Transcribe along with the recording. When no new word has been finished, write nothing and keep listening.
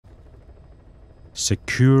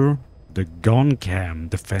Secure the gun cam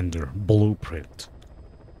defender blueprint.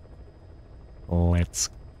 Let's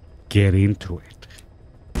get into it.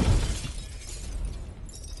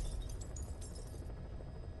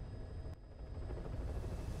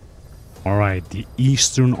 Alright, the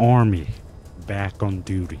Eastern Army back on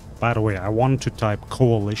duty. By the way, I wanted to type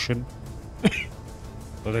coalition,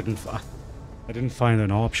 but I didn't find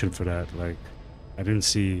an option for that. Like, I didn't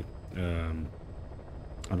see an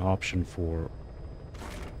option for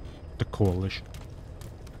the coalition.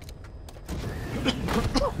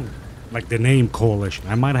 Like the name coalition.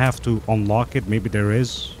 I might have to unlock it. Maybe there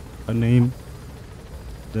is a name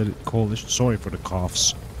that coalition. Sorry for the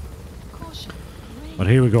coughs. But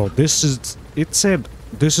here we go. This is, it said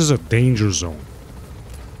this is a danger zone.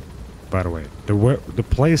 By the way, the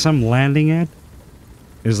place I'm landing at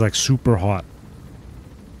is like super hot.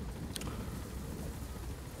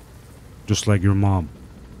 Just like your mom.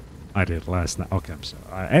 I did last night. Okay, I'm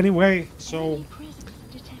sorry. Anyway, so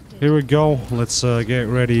here we go. Let's get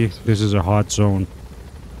ready. This is a hot zone.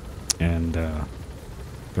 And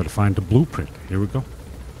gotta find the blueprint. Here we go.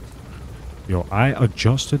 Yo, I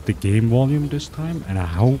adjusted the game volume this time, and I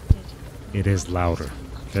hope it is louder.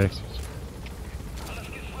 Okay?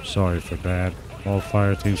 Sorry for that. All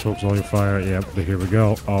fire teams, folks, all your fire. Yep, here we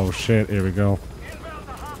go. Oh shit, here we go.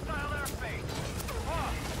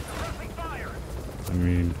 I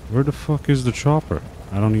mean, where the fuck is the chopper?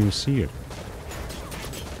 I don't even see it.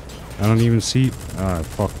 I don't even see... Ah,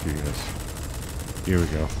 fuck you guys. Here we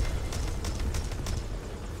go.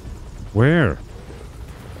 Where?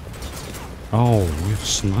 Oh, we have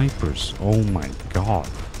snipers. Oh my god.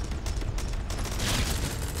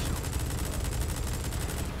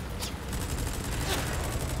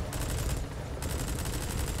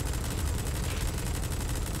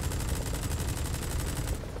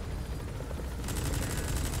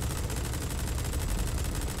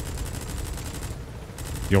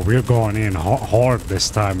 Yo, we're going in hard this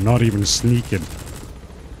time, not even sneaking.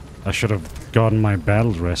 I should have gotten my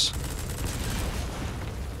battle dress.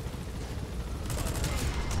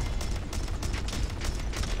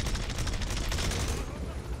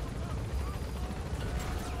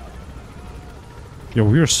 Yo,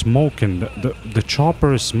 we're smoking. The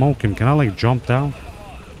chopper is smoking. Can I like jump down?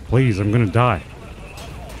 Please, I'm gonna die.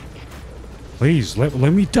 Please, let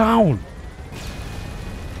me down.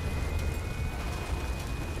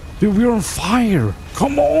 Dude, we're on fire.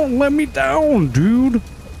 Come on, let me down, dude.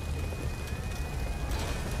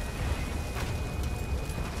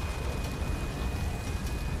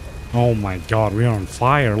 Oh my god, we're on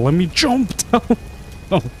fire. Let me jump down.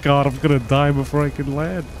 Oh god, I'm gonna die before I can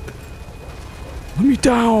land. Let me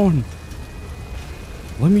down!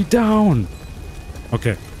 Let me down!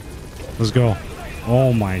 Okay. Let's go.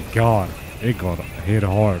 Oh my god. It got hit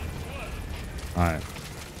hard. Alright.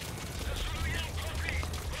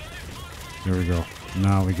 Here we go.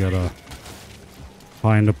 Now we gotta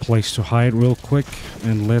find a place to hide real quick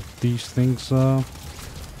and let these things, you know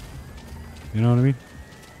what I mean?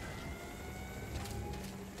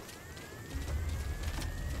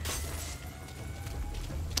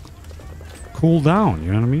 Cool down,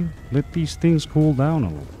 you know what I mean? Let these things cool down a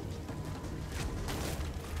little.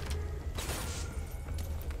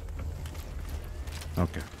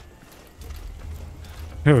 Okay.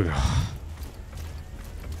 Here we go.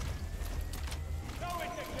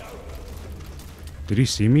 Did he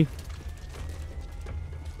see me?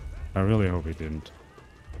 I really hope he didn't.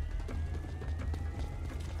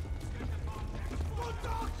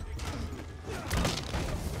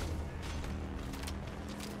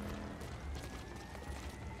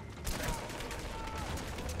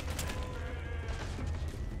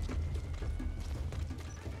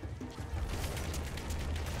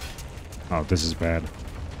 Oh, this is bad.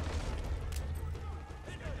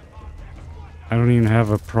 I don't even have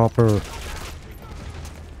a proper...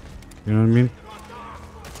 You know what I mean?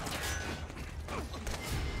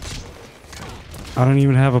 I don't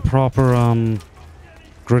even have a proper,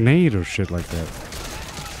 grenade or shit like that.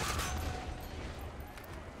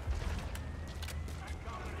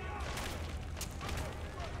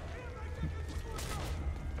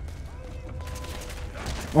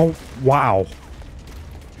 Oh, wow.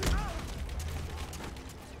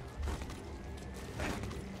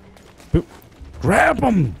 Grab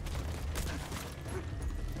him!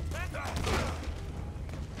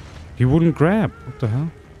 He wouldn't grab. What the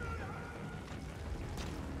hell?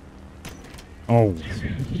 Oh.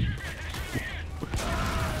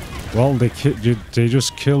 Well, they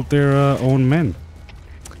just killed their own men.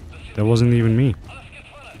 That wasn't even me.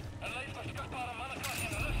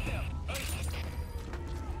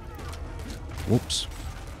 Whoops.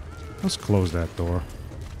 Let's close that door.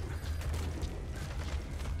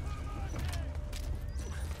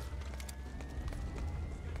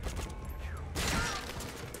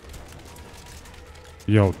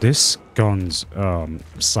 Yo, this gun's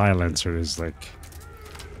silencer is like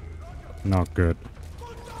not good.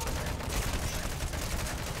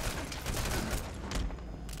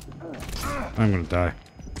 I'm gonna die.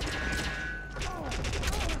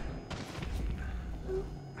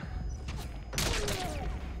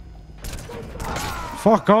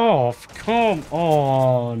 Fuck off! Come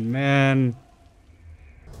on, man.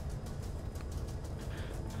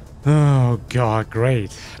 Oh god,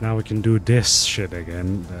 great. Now we can do this shit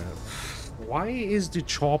again. Why is the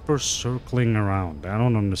chopper circling around? I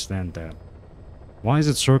don't understand that. Why is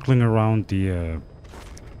it circling around the,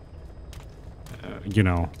 you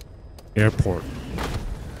know, airport?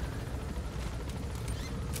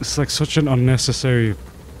 It's like such an unnecessary,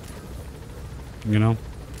 you know?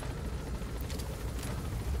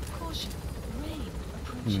 Caution, rain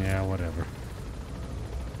approaching. Yeah, whatever.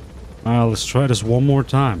 Let's try this one more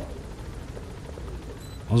time.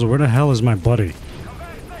 Also, where the hell is my buddy?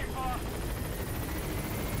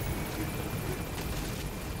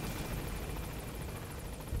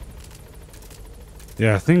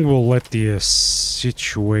 Yeah, I think we'll let the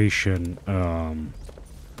situation,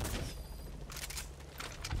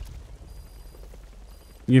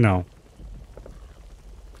 you know,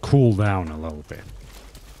 cool down a little bit.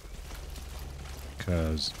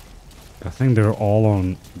 Because I think they're all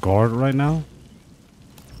on guard right now.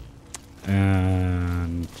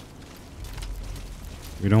 And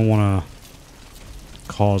we don't want to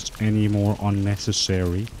cause any more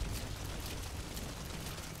unnecessary,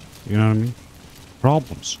 you know what I mean,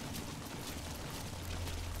 problems.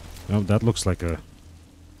 Oh, that looks like a...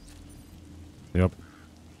 Yep.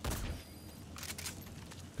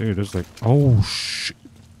 Dude, there's like... Oh, shit.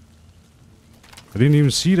 I didn't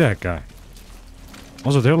even see that guy.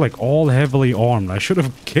 Also, they're like all heavily armed. I should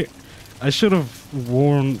have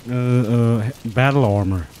worn battle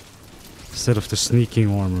armor instead of the sneaking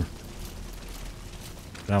armor.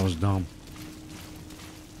 That was dumb.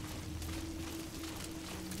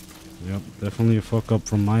 Yep, definitely a fuck up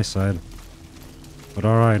from my side. But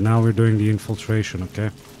alright, now we're doing the infiltration, okay?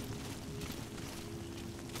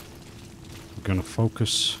 We're gonna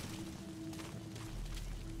focus.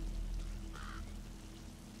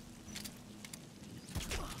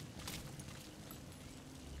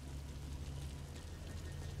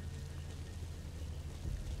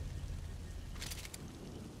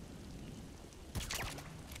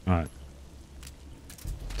 Alright.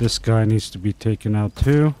 This guy needs to be taken out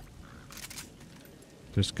too.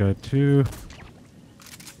 This guy too.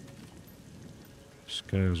 This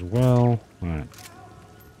guy as well. Alright.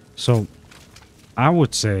 So, I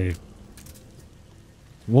would say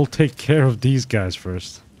we'll take care of these guys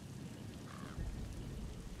first.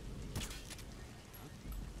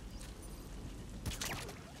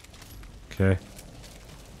 Okay.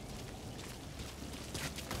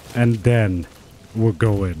 And then we'll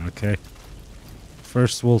go in, okay?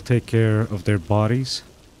 First we'll take care of their bodies.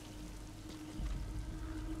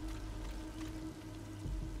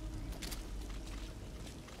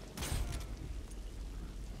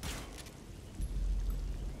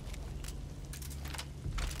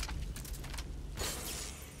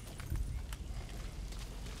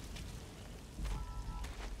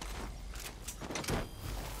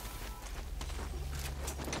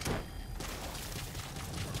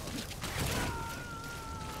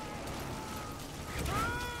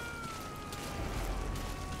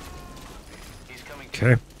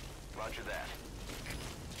 Okay. Roger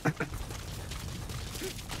that.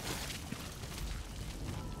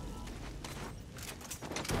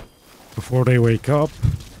 Before they wake up.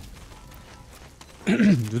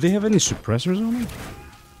 Do they have any suppressors on them?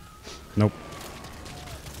 Nope.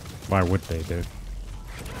 Why would they, dude?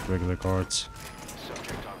 Regular guards.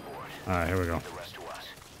 Subject on board. Alright, here we go. The rest to us.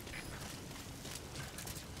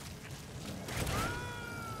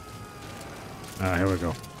 Alright, here we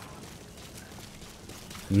go.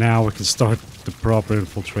 Now we can start the proper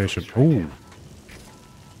infiltration. Ooh.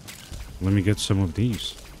 Let me get some of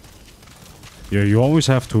these. Yeah, you always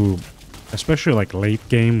have to, especially like late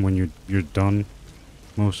game when you're done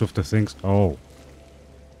most of the things. Oh.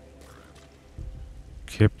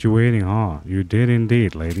 Kept you waiting, huh? You did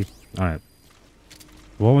indeed, lady. Alright.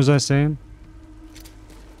 What was I saying?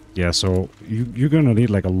 Yeah, so you're gonna need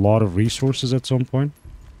like a lot of resources at some point.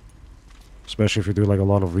 Especially if you do like a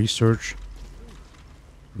lot of research.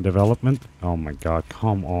 Development. Oh my god,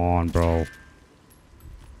 come on, bro.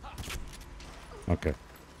 Okay.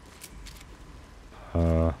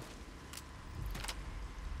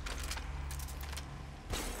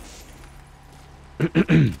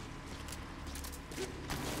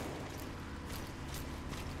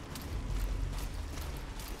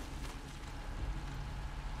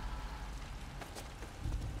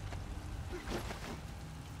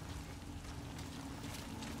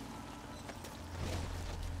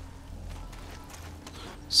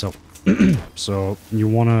 So, so you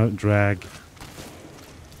wanna drag,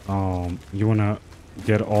 you wanna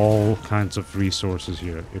get all kinds of resources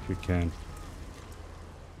here if you can.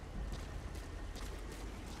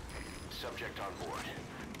 Subject on board.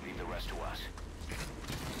 Leave the rest to us.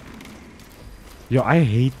 Yo, I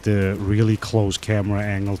hate the really close camera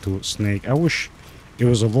angle to Snake. I wish it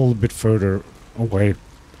was a little bit further away,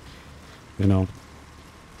 you know.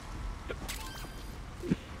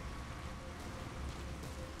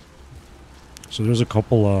 So there's a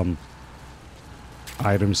couple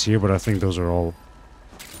items here, but I think those are all.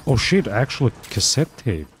 Oh shit! Actually, cassette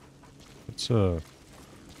tape.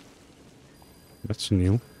 That's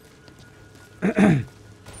new.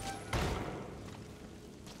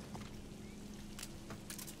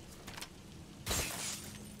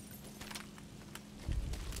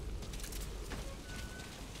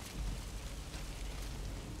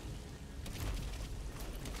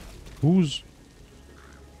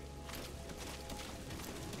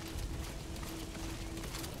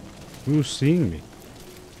 Who's seeing me?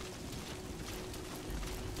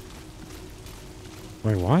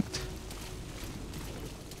 Wait, what?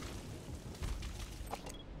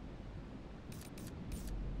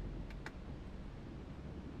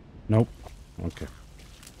 Nope. Okay.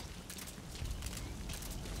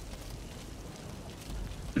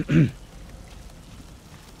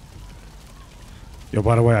 Yo,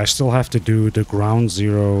 by the way, I still have to do the ground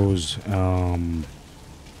zeros,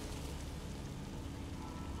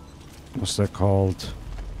 what's that called?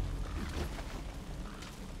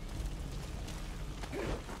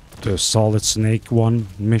 The Solid Snake one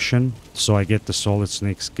mission, so I get the Solid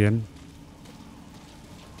Snake skin.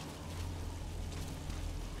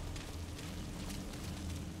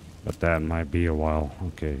 But that might be a while.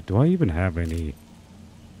 Okay, do I even have any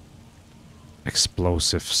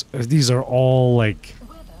explosives? These are all like... The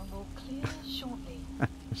weather will clear shortly.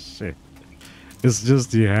 Shit. It's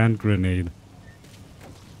just the hand grenade.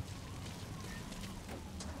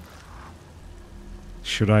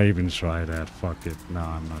 Should I even try that? Fuck it. No,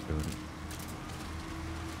 I'm not doing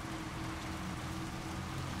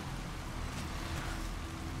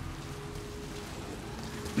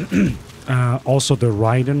it. Also the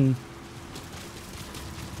Raiden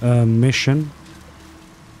mission,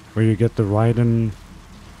 where you get the Raiden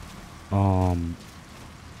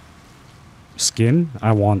skin.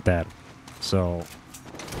 I want that. So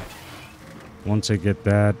once I get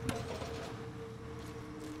that,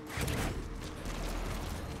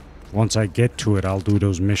 once I get to it, I'll do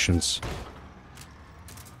those missions.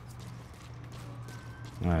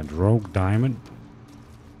 Alright, Rogue Diamond.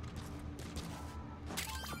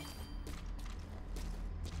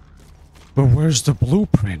 But where's the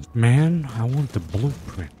blueprint, man? I want the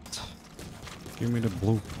blueprint. Give me the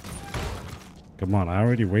blueprint. Come on, I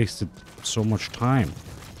already wasted so much time.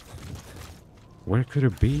 Where could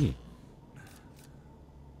it be?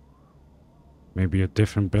 Maybe a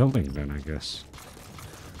different building then, I guess.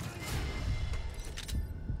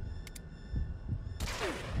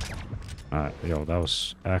 Alright, yo, that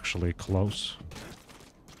was actually close.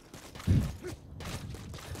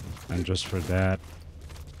 And just for that,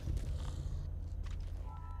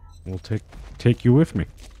 we'll take you with me.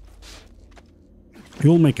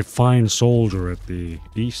 You'll make a fine soldier at the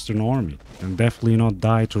Eastern Army, and definitely not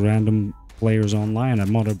die to random players online at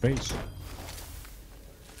Mother Base.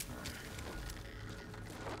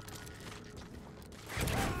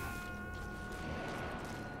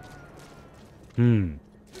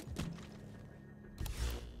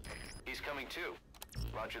 He's coming too.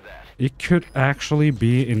 Roger that. It could actually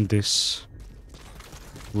be in this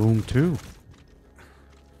room too.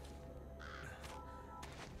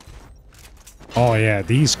 Oh yeah,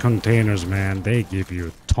 these containers, man, they give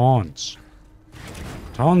you tons.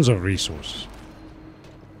 Tons of resources.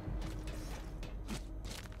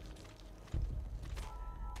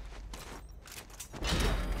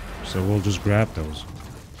 So we'll just grab those.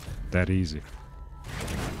 That easy.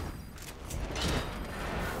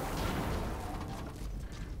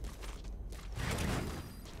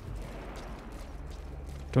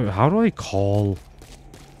 Dude, how do I call?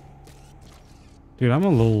 Dude, I'm a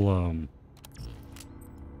little,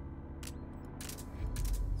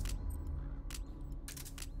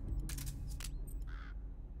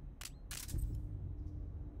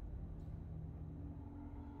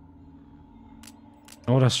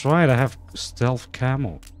 Oh, that's right, I have stealth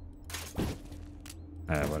camo.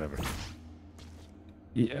 Whatever.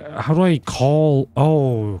 Yeah, how do I call?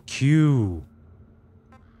 Oh, Q.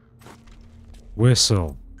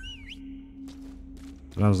 Whistle.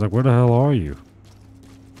 And I was like, where the hell are you?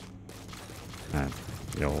 Man,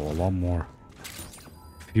 yo, a lot more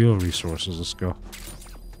fuel resources. Let's go.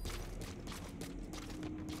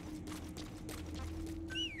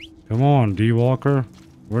 Come on, D-Walker.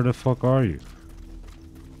 Where the fuck are you?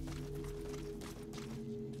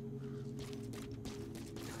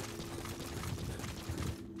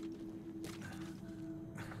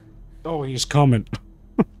 Oh, he's coming.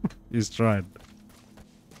 He's trying.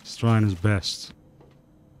 He's trying his best.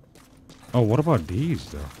 Oh, what about these,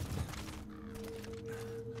 though?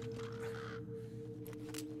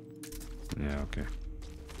 Yeah, okay.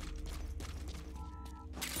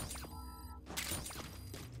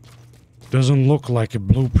 Doesn't look like a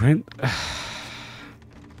blueprint.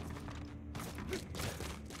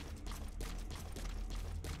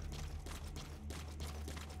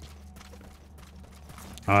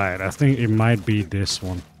 Alright, I think it might be this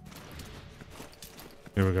one.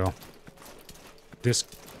 Here we go. This,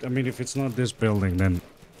 I mean, if it's not this building, then...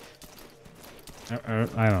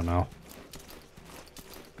 I don't know.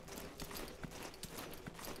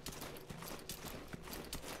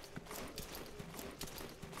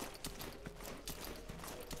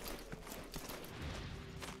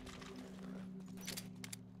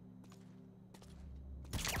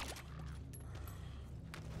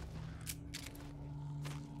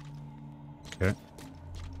 Okay.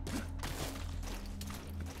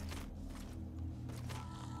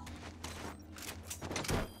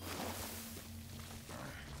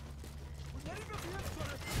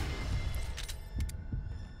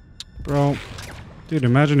 Bro, dude,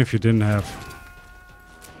 imagine if you didn't have...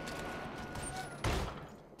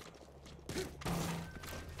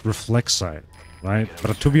 reflex sight, right?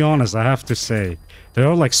 But to be honest, I have to say, there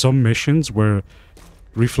are like some missions where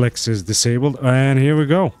reflex is disabled, and here we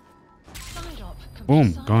go.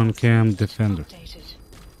 Boom, gun cam defender.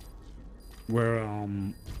 Where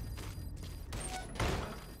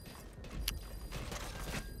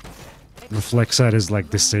reflex sight is like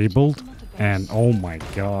disabled, and oh my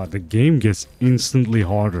god, the game gets instantly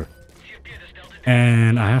harder.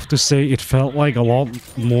 And I have to say, it felt like a lot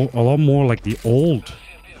more like the old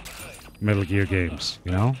Metal Gear games,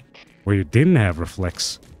 you know, where you didn't have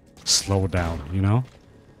reflex slowdown, you know,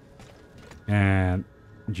 and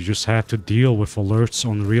you just had to deal with alerts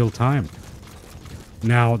on real time.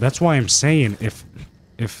 Now that's why I'm saying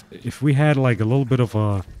if we had like a little bit of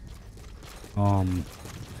a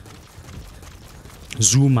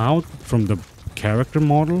zoom out from the character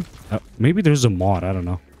model, maybe there's a mod, I don't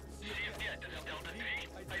know.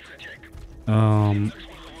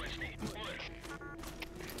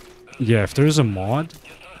 Yeah, if there's a mod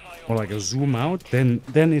or like a zoom out, then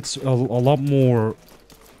it's a lot more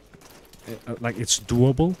like it's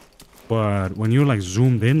doable. But when you're like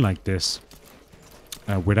zoomed in like this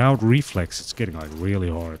without reflex, it's getting like really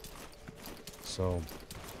hard. So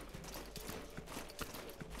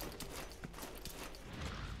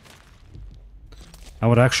I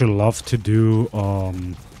would actually love to do a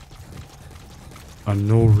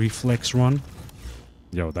no reflex run.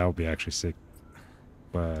 Yo, that would be actually sick.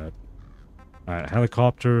 But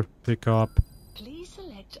helicopter pickup. Please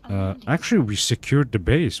select Actually, we secured the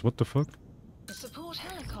base. What the fuck? support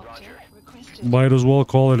helicopter requested. Might as well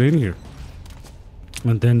call it in here,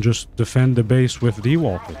 and then just defend the base with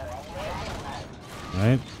D-Walker.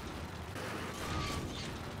 Right?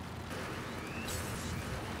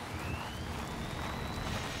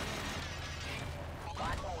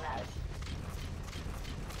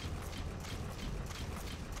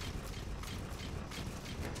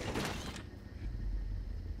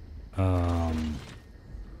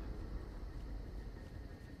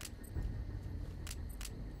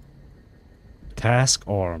 Task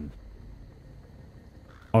arm.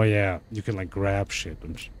 Oh yeah, you can like grab shit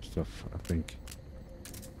and stuff, I think.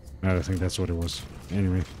 I think that's what it was.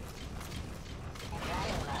 Anyway.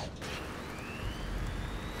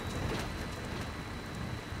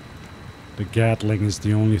 The Gatling is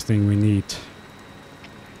the only thing we need.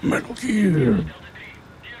 Metal Gear!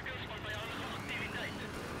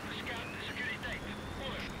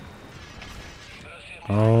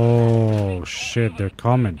 Oh shit, they're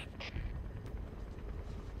coming.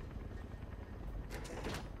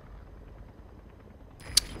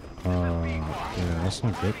 Yeah, that's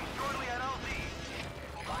not good.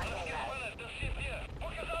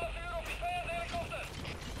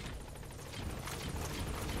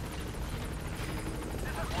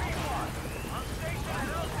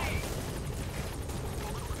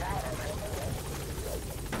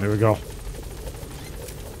 There we go.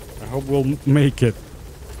 hope we'll make it.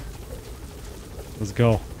 Let's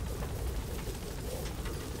go.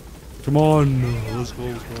 Come on. Let's go,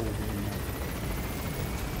 let's go.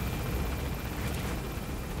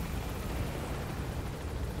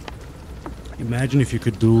 Imagine if you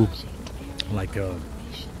could do like a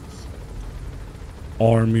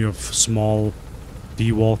army of small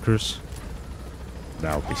D-walkers.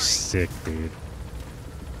 That would be sick, dude.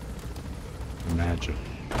 Imagine.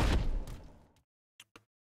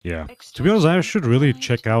 Yeah. To be honest, I should really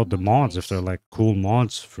check out the mods if they're like cool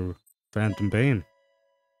mods for Phantom Bane.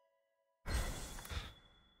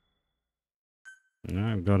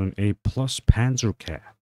 I've got an A+ Panzercat.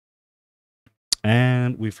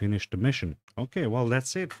 And we finished the mission. Okay, well,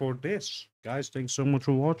 that's it for this. Guys, thanks so much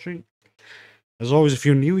for watching. As always, if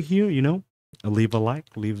you're new here, you know, leave a like,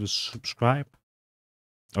 leave a subscribe.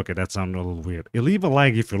 Okay, that sounded a little weird. Leave a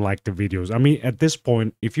like if you like the videos. I mean, at this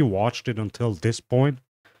point, if you watched it until this point,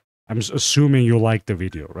 I'm assuming you like the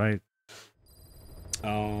video, right?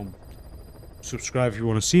 Subscribe if you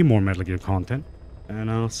want to see more Metal Gear content. And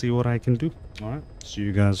I'll see what I can do. Alright, see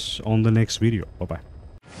you guys on the next video. Bye-bye.